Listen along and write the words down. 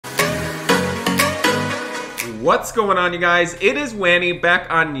What's going on, you guys? It is Wanny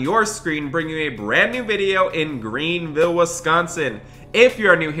back on your screen bringing you a brand new video in Greenville, Wisconsin. If you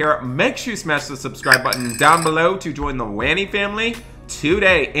are new here, make sure you smash the subscribe button down below to join the Wanny family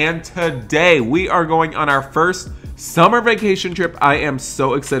today. And today we are going on our first summer vacation trip. I am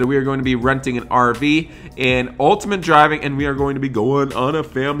so excited. We are going to be renting an RV and ultimate driving, and we are going to be going on a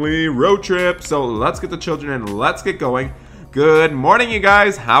family road trip. So let's get the children in. Let's get going. Good morning, you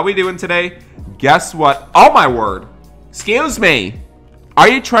guys. How we doing today? Guess what? Oh my word. Excuse me. Are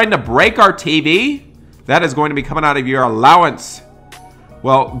you trying to break our TV? That is going to be coming out of your allowance.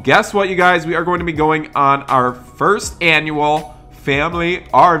 Well, guess what, you guys? We are going to be going on our first annual family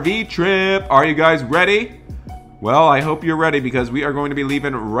RV trip. Are you guys ready? Well, I hope you're ready because we are going to be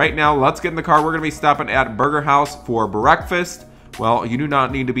leaving right now. Let's get in the car. We're going to be stopping at Burger House for breakfast. Well, you do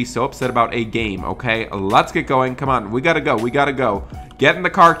not need to be so upset about a game, okay? Let's get going. Come on, we gotta go. We gotta go. Get in the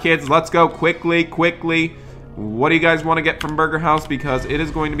car, kids. Let's go quickly, quickly. What do you guys want to get from Burger House? Because it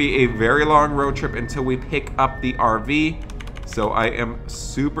is going to be a very long road trip until we pick up the RV. So I am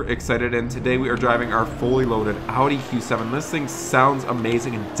super excited. And today we are driving our fully loaded Audi Q7. This thing sounds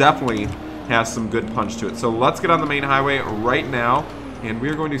amazing and definitely has some good punch to it. So let's get on the main highway right now. And we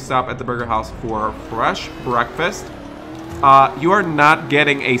are going to stop at the Burger House for fresh breakfast. You are not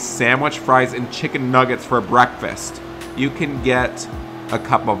getting a sandwich, fries, and chicken nuggets for breakfast. You can get a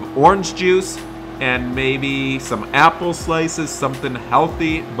cup of orange juice and maybe some apple slices, something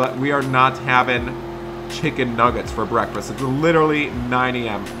healthy, but we are not having chicken nuggets for breakfast. It's literally 9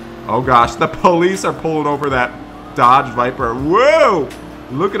 a.m. Oh gosh, the police are pulling over that Dodge Viper. Whoa!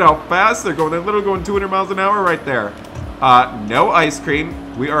 Look at how fast they're going. They're literally going 200 miles an hour right there. No ice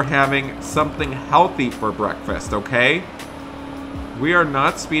cream. We are having something healthy for breakfast, okay? We are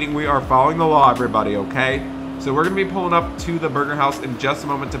not speeding. We are following the law, everybody, okay? So we're going to be pulling up to the Burger House in just a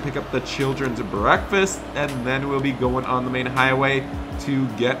moment to pick up the children's breakfast, and then we'll be going on the main highway to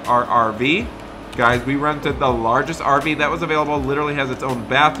get our RV. Guys, we rented the largest RV that was available. Literally has its own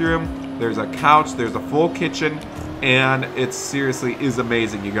bathroom. There's a couch. There's a full kitchen, and it seriously is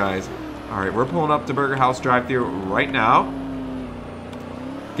amazing, you guys. All right, we're pulling up to Burger House drive-thru right now.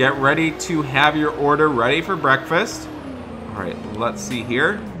 Get ready to have your order ready for breakfast. All right, let's see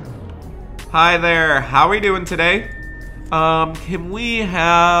here. Hi there, how are we doing today? Can we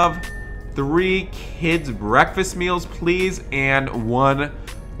have 3 kids breakfast meals, please? And 1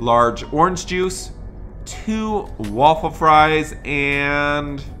 large orange juice, 2 waffle fries,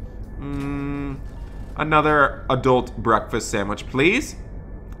 and another adult breakfast sandwich, please.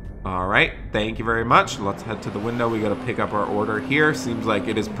 All right, thank you very much. Let's head to the window. We gotta pick up our order here. Seems like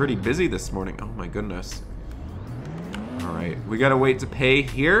it is pretty busy this morning. Oh my goodness. All right, we gotta wait to pay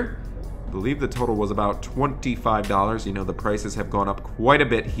here. I believe the total was about $25. You know, the prices have gone up quite a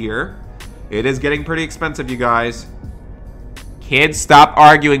bit here. It is getting pretty expensive, you guys. Kids, stop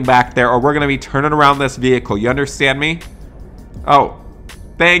arguing back there or we're gonna be turning around this vehicle. You understand me? Oh,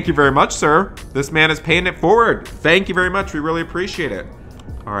 thank you very much, sir. This man is paying it forward. Thank you very much. We really appreciate it.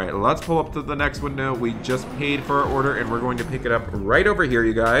 All right, let's pull up to the next window. We just paid for our order and we're going to pick it up right over here,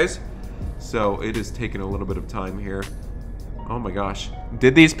 you guys. So it is taking a little bit of time here. Oh my gosh.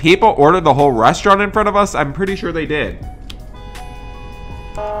 Did these people order the whole restaurant in front of us? I'm pretty sure they did.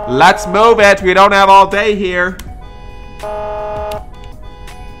 Let's move it. We don't have all day here.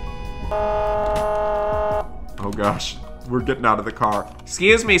 Oh gosh. We're getting out of the car.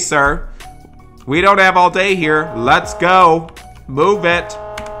 Excuse me, sir. We don't have all day here. Let's go. Move it.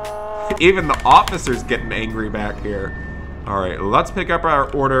 Even the officer's getting angry back here. All right, let's pick up our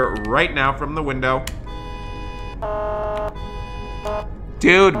order right now from the window.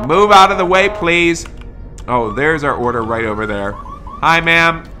 Dude, move out of the way, please. Oh, there's our order right over there. Hi,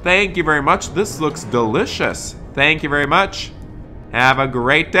 ma'am. Thank you very much. This looks delicious. Thank you very much. Have a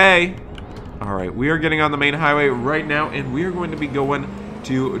great day. All right, we are getting on the main highway right now, and we are going to be going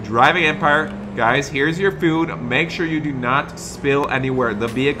to Driving Empire. Guys, here's your food. Make sure you do not spill anywhere. The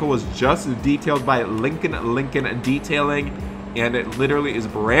vehicle was just detailed by Lincoln Detailing, and it literally is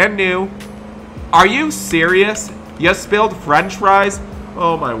brand new. Are you serious? You spilled French fries?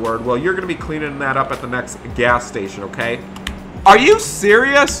 Oh my word. Well, you're gonna be cleaning that up at the next gas station, okay? Are you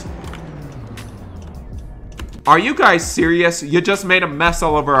serious? Are you guys serious? You just made a mess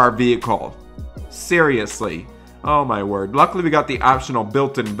all over our vehicle. Seriously. Oh my word. Luckily we got the optional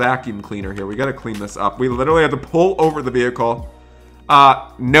built-in vacuum cleaner here. We gotta clean this up. We literally had to pull over the vehicle.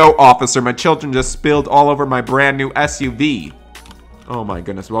 No, officer. My children just spilled all over my brand new SUV. Oh my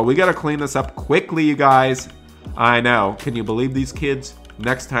goodness. Well, we gotta clean this up quickly, you guys. I know. Can you believe these kids?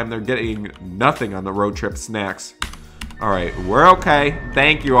 Next time they're getting nothing on the road trip snacks. All right, we're okay.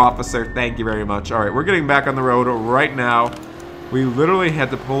 Thank you, officer. Thank you very much. All right, we're getting back on the road right now. We literally had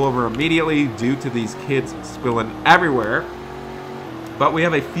to pull over immediately due to these kids spilling everywhere. But we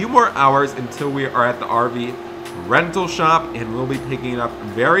have a few more hours until we are at the RV rental shop, and we'll be picking it up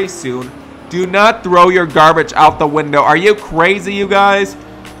very soon. Do not throw your garbage out the window. Are you crazy, you guys?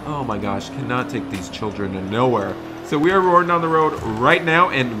 Oh my gosh, cannot take these children to nowhere. So we are roaring down the road right now,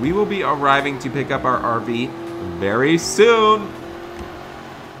 and we will be arriving to pick up our RV very soon.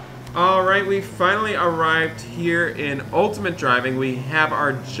 All right, we finally arrived here in Ultimate Driving. We have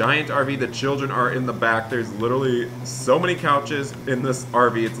our giant RV. The children are in the back. There's literally so many couches in this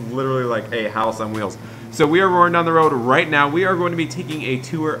RV. It's literally like a house on wheels. So we are roaring down the road right now. We are going to be taking a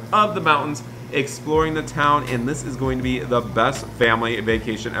tour of the mountains, exploring the town, and this is going to be the best family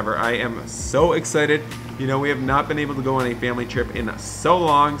vacation ever. I am so excited. You know, we have not been able to go on a family trip in so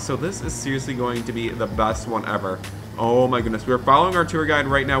long, so this is seriously going to be the best one ever. Oh my goodness, we're following our tour guide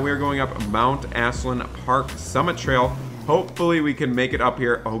right now. We are going up Mount Ashland Park Summit Trail. Hopefully we can make it up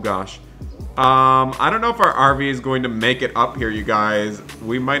here. Oh gosh. I don't know if our RV is going to make it up here, you guys.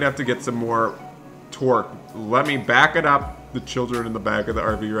 We might have to get some more torque. Let me back it up. The children in the back of the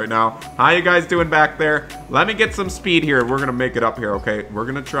RV right now. How you guys doing back there? Let me get some speed here. We're gonna make it up here, okay? We're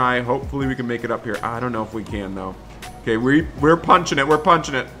gonna try. Hopefully we can make it up here. I don't know if we can though. Okay, we're punching it. We're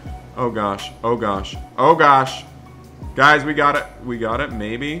punching it. Oh gosh. Oh gosh. Oh gosh. Guys, we got it. We got it.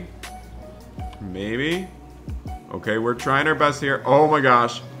 Maybe. Maybe. Okay, we're trying our best here. Oh my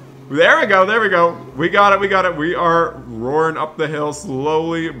gosh. There we go. There we go. We got it. We got it. We are roaring up the hill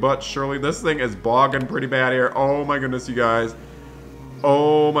slowly but surely. This thing is bogging pretty bad here. Oh my goodness, you guys.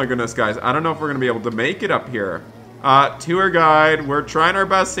 Oh my goodness, guys. I don't know if we're going to be able to make it up here. Tour guide, we're trying our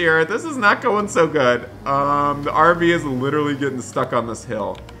best here. This is not going so good. The RV is literally getting stuck on this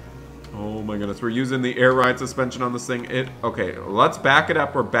hill. Oh my goodness. We're using the air ride suspension on this thing. Okay, let's back it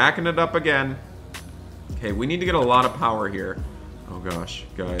up. We're backing it up again. Okay, we need to get a lot of power here. Oh gosh,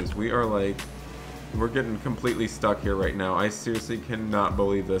 guys, we're getting completely stuck here right now. I seriously cannot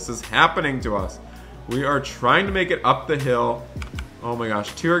believe this is happening to us. We are trying to make it up the hill. Oh my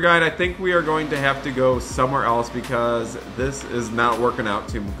gosh, tour guide, I think we are going to have to go somewhere else because this is not working out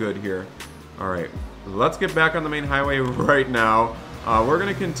too good here. All right, let's get back on the main highway right now. We're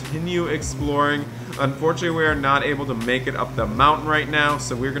gonna continue exploring. Unfortunately, we are not able to make it up the mountain right now,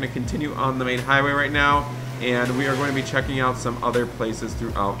 so we're gonna continue on the main highway right now. And we are going to be checking out some other places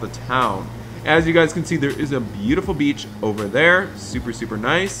throughout the town. As you guys can see, there is a beautiful beach over there. Super, super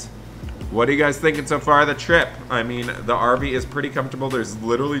nice. What are you guys thinking so far of the trip? I mean, the RV is pretty comfortable. There's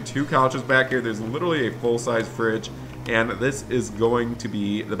literally 2 couches back here. There's literally a full-size fridge. And this is going to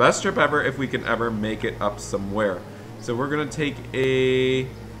be the best trip ever if we can ever make it up somewhere. So we're going to take a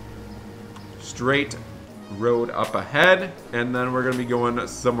straight road up ahead, and then we're going to be going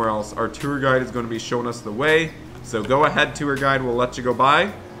somewhere else. Our tour guide is going to be showing us the way, so go ahead, tour guide. We'll let you go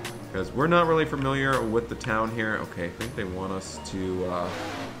by because we're not really familiar with the town here. Okay, I think they want us to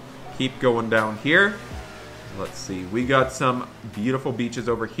keep going down here. Let's see, we got some beautiful beaches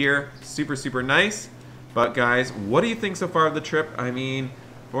over here. Super, super nice. But guys, what do you think so far of the trip? I mean,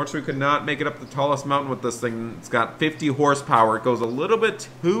 unfortunately we could not make it up the tallest mountain with this thing. It's got 50 horsepower. It goes a little bit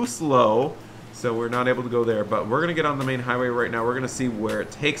too slow, so we're not able to go there, but we're going to get on the main highway right now. We're going to see where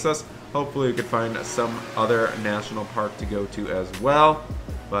it takes us. Hopefully we could find some other national park to go to as well.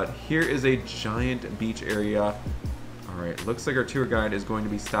 But here is a giant beach area. All right, looks like our tour guide is going to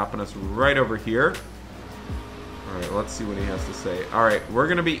be stopping us right over here. All right, let's see what he has to say. All right, we're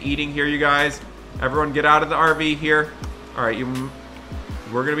going to be eating here, you guys. Everyone get out of the RV here. All right,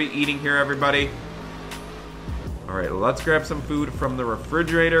 we're going to be eating here, everybody. All right, let's grab some food from the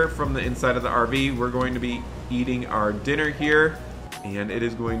refrigerator from the inside of the RV. We're going to be eating our dinner here, and it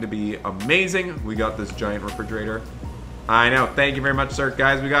is going to be amazing. We got this giant refrigerator. I know, thank you very much, sir.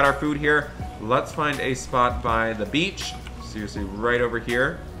 Guys, we got our food here. Let's find a spot by the beach. Seriously, right over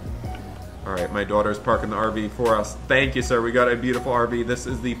here. All right, my daughter's parking the RV for us. Thank you, sir. We got a beautiful RV. This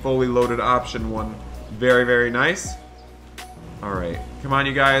is the fully loaded option one. Very, very nice. All right, come on,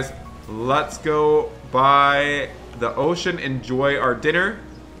 you guys. Let's go by the ocean, enjoy our dinner,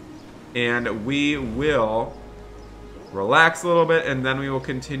 and we will relax a little bit, and then we will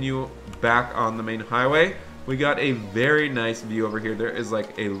continue back on the main highway. We got a very nice view over here. There is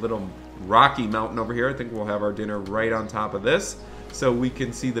like a little rocky mountain over here. I think we'll have our dinner right on top of this, so we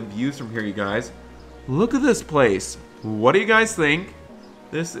can see the views from here, you guys. Look at this place. What do you guys think?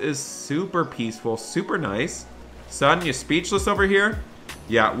 This is super peaceful, super nice. Son, you speechless over here?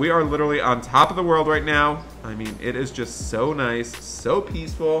 Yeah, we are literally on top of the world right now. I mean, it is just so nice, so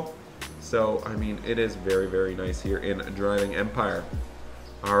peaceful, So, I mean, it is very, very nice here in Driving Empire.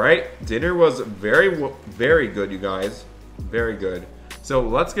 All right, dinner was very good, you guys. Very good. So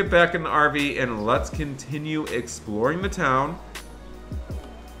let's get back in the RV and let's continue exploring the town.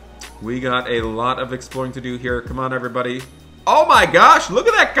 We got a lot of exploring to do here. Come on, everybody. Oh my gosh, look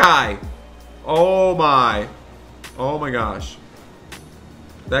at that guy. Oh my gosh.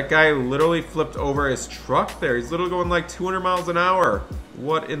 That guy literally flipped over his truck there. He's literally going like 200 miles an hour.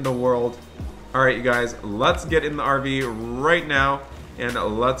 What in the world? All right, you guys, let's get in the RV right now. And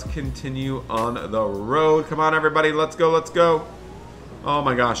let's continue on the road. Come on, everybody. Let's go. Let's go. Oh,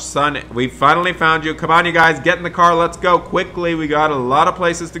 my gosh. Son, we finally found you. Come on, you guys. Get in the car. Let's go quickly. We got a lot of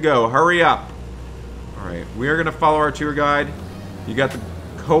places to go. Hurry up. All right. We are going to follow our tour guide. You got the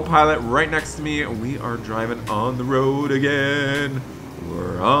co-pilot right next to me. We are driving on the road again.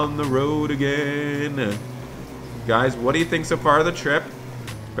 We're on the road again. Guys, what do you think so far of the trip?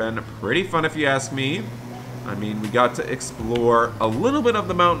 Been pretty fun if you ask me. I mean, we got to explore a little bit of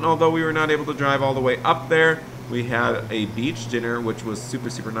the mountain, although we were not able to drive all the way up there. We had a beach dinner, which was super,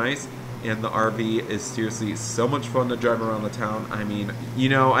 super nice. And the RV is seriously so much fun to drive around the town. I mean, you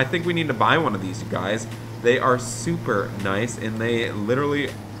know, I think we need to buy one of these, you guys. They are super nice, and they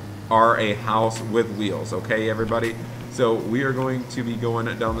literally are a house with wheels, okay, everybody? So we are going to be going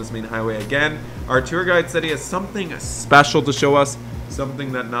down this main highway again. Our tour guide said he has something special to show us.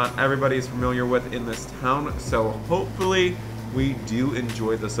 Something that not everybody is familiar with in this town. So hopefully we do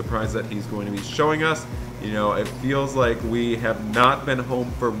enjoy the surprise that he's going to be showing us. You know, it feels like we have not been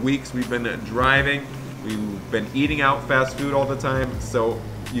home for weeks. We've been driving. We've been eating out fast food all the time. So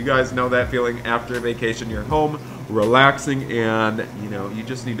you guys know that feeling after a vacation. You're home, relaxing, and you know, you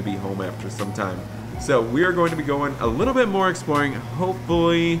just need to be home after some time. So we are going to be going a little bit more exploring.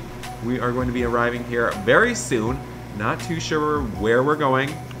 Hopefully we are going to be arriving here very soon. Not too sure where we're going.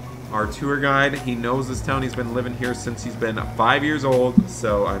 Our tour guide, he knows this town. He's been living here since he's been 5 years old.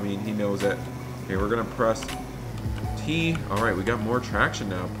 So, I mean, he knows it. Okay, we're going to press T. All right, we got more traction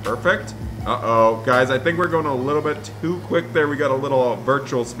now. Perfect. Uh-oh. Guys, I think we're going a little bit too quick there. We got a little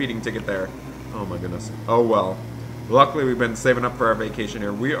virtual speeding ticket there. Oh, my goodness. Oh, well. Luckily, we've been saving up for our vacation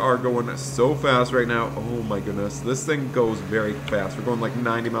here. We are going so fast right now. Oh, my goodness. This thing goes very fast. We're going like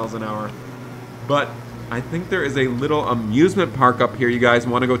 90 miles an hour. But I think there is a little amusement park up here. You guys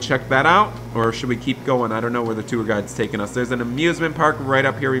want to go check that out? Or should we keep going? I don't know where the tour guide's taking us. There's an amusement park right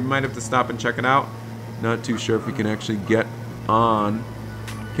up here. We might have to stop and check it out. Not too sure if we can actually get on.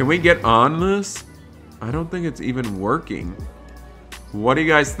 Can we get on this? I don't think it's even working. What do you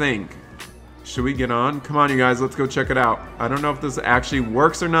guys think? Should we get on? Come on, you guys. Let's go check it out. I don't know if this actually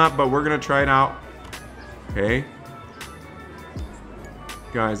works or not, but we're going to try it out. Okay.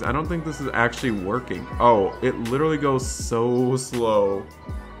 Guys, I don't think this is actually working. Oh, it literally goes so slow.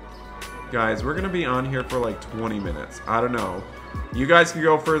 Guys, we're going to be on here for like 20 minutes. I don't know. You guys can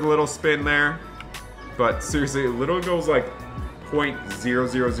go for a little spin there. But seriously, it literally goes like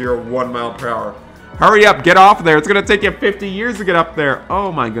 0.0001 mile per hour. Hurry up, get off there. It's going to take you 50 years to get up there.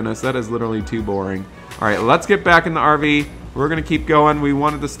 Oh my goodness, that is literally too boring. All right, let's get back in the RV. We're going to keep going. We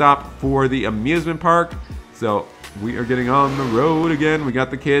wanted to stop for the amusement park. So we are getting on the road again. We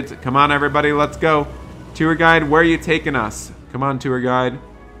got the kids. Come on, everybody. Let's go. Tour guide, where are you taking us? Come on, tour guide.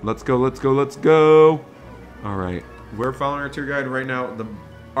 Let's go, let's go, let's go. All right. We're following our tour guide right now. The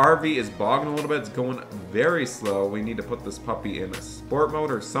RV is bogging a little bit. It's going very slow. We need to put this puppy in a sport mode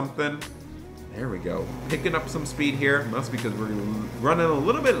or something. There we go. Picking up some speed here. Must be because we're running a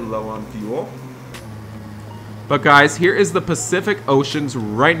little bit low on fuel. But guys, here is the Pacific Oceans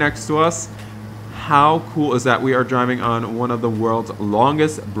right next to us. How cool is that? We are driving on one of the world's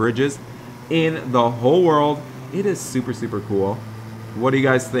longest bridges in the whole world. It is super, super cool. What do you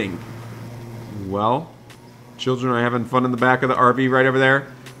guys think? Well, children are having fun in the back of the RV right over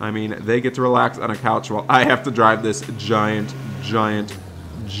there. I mean, they get to relax on a couch while I have to drive this giant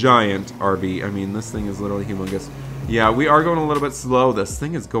RV. I mean, this thing is literally humongous. Yeah, we are going a little bit slow. This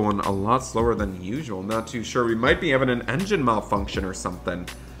thing is going a lot slower than usual. Not too sure. We might be having an engine malfunction or something.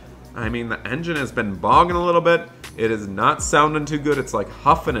 I mean, the engine has been bogging a little bit. It is not sounding too good. It's like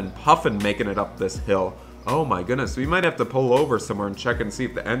huffing and puffing making it up this hill. Oh my goodness. We might have to pull over somewhere and check and see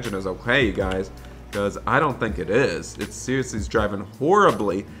if the engine is okay, you guys. Because I don't think it is. It seriously is driving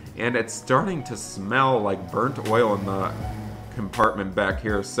horribly. And it's starting to smell like burnt oil in the compartment back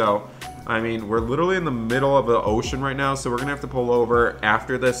here. So, I mean, we're literally in the middle of the ocean right now. So we're going to have to pull over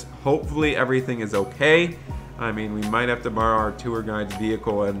after this. Hopefully everything is okay. I mean, we might have to borrow our tour guide's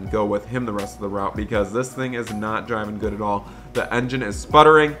vehicle and go with him the rest of the route because this thing is not driving good at all. The engine is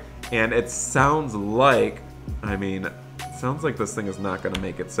sputtering and it sounds like, I mean, sounds like this thing is not going to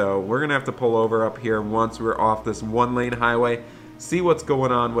make it. So we're going to have to pull over up here once we're off this one-lane highway, see what's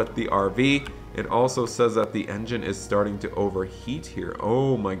going on with the RV. It also says that the engine is starting to overheat here.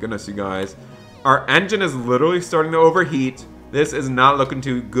 Oh my goodness, you guys. Our engine is literally starting to overheat. This is not looking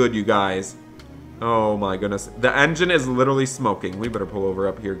too good, you guys. Oh my goodness. The engine is literally smoking. We better pull over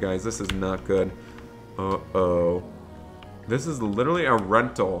up here, guys. This is not good. Uh-oh. This is literally a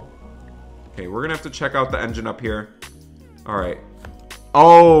rental. Okay, we're gonna have to check out the engine up here. Alright.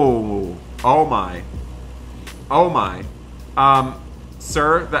 Oh! Oh my. Oh my.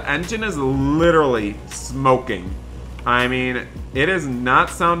 Sir, the engine is literally smoking. I mean, it is not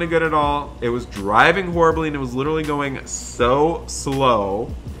sounding good at all. It was driving horribly and it was literally going so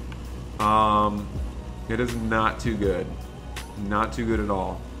slow. It is not too good. Not too good at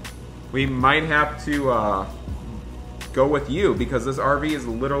all. We might have to go with you because this RV is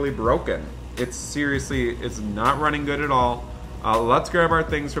literally broken. It's seriously, it's not running good at all. Let's grab our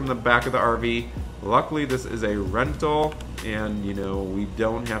things from the back of the RV. Luckily, this is a rental and, you know, we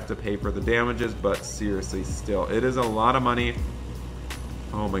don't have to pay for the damages, but seriously, still, it is a lot of money.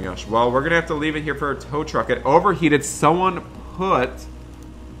 Oh my gosh. Well, we're gonna have to leave it here for a tow truck. It overheated. Someone put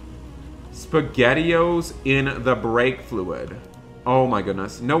SpaghettiOs in the brake fluid. Oh my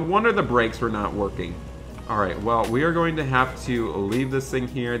goodness. No wonder the brakes were not working. Alright, well, we are going to have to leave this thing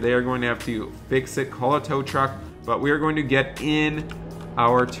here. They are going to have to fix it, call a tow truck, but we are going to get in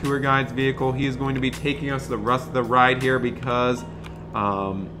our tour guide's vehicle. He is going to be taking us the rest of the ride here because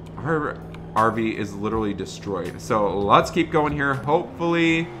our RV is literally destroyed. So let's keep going here.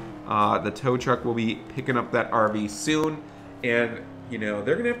 Hopefully the tow truck will be picking up that RV soon. And, you know,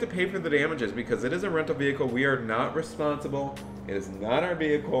 they're going to have to pay for the damages because it is a rental vehicle. We are not responsible. It is not our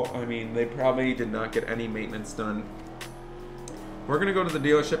vehicle. I mean, they probably did not get any maintenance done. We're going to go to the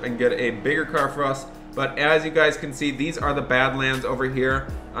dealership and get a bigger car for us. But as you guys can see, these are the Badlands over here.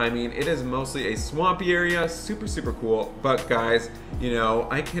 I mean, it is mostly a swampy area. Super, super cool. But guys, you know,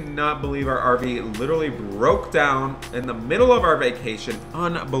 I cannot believe our RV literally broke down in the middle of our vacation.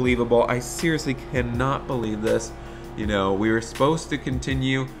 Unbelievable. I seriously cannot believe this. You know, we were supposed to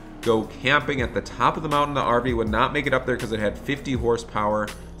continue go camping at the top of the mountain. The RV would not make it up there because it had 50 horsepower.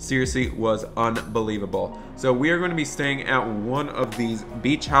 Seriously, was unbelievable. So we are going to be staying at one of these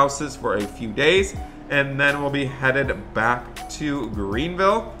beach houses for a few days, and then we'll be headed back to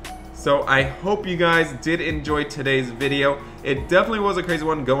Greenville. So I hope you guys did enjoy today's video. It definitely was a crazy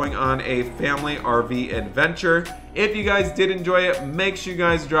one going on a family RV adventure. If you guys did enjoy it, make sure you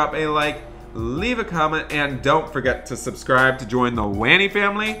guys drop a like, leave a comment, and don't forget to subscribe to join the Wanny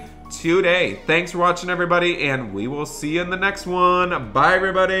family today. Thanks for watching, everybody, and we will see you in the next one. Bye,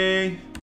 everybody.